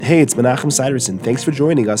Hey, it's Menachem Siderson. Thanks for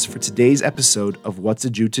joining us for today's episode of What's a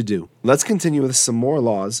Jew to Do. Let's continue with some more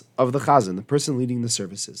laws of the Chazzan, the person leading the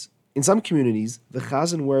services. In some communities, the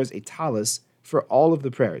Chazzan wears a talis for all of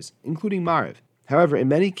the prayers, including Mariv. However, in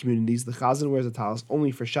many communities, the Chazzan wears a talis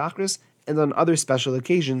only for Shachris and on other special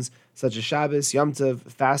occasions, such as Shabbos, Yom Tov,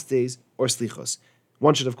 fast days, or Slichos.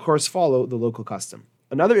 One should, of course, follow the local custom.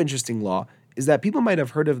 Another interesting law is that people might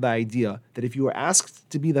have heard of the idea that if you are asked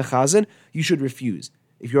to be the Chazzan, you should refuse.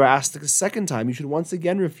 If you are asked a second time, you should once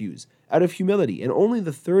again refuse, out of humility, and only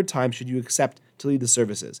the third time should you accept to lead the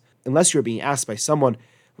services, unless you're being asked by someone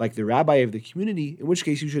like the rabbi of the community, in which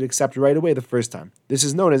case you should accept right away the first time. This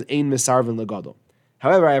is known as Ein Misarvin Legadol.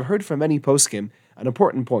 However, I have heard from many poskim an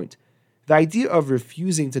important point. The idea of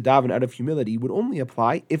refusing to daven out of humility would only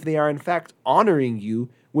apply if they are in fact honoring you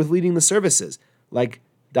with leading the services, like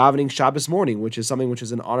davening Shabbos morning, which is something which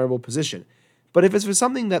is an honorable position. But if it's for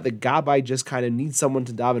something that the Gabbai just kind of needs someone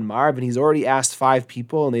to daven Marv, and he's already asked 5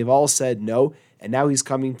 people and they've all said no, and now he's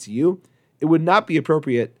coming to you, it would not be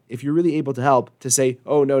appropriate, if you're really able to help, to say,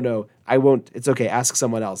 oh, no, I won't, it's okay, ask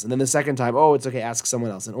someone else. And then the second time, oh, it's okay, ask someone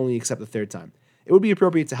else, and only accept the third time. It would be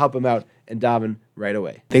appropriate to help him out and daven right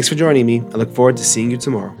away. Thanks for joining me. I look forward to seeing you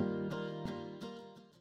tomorrow.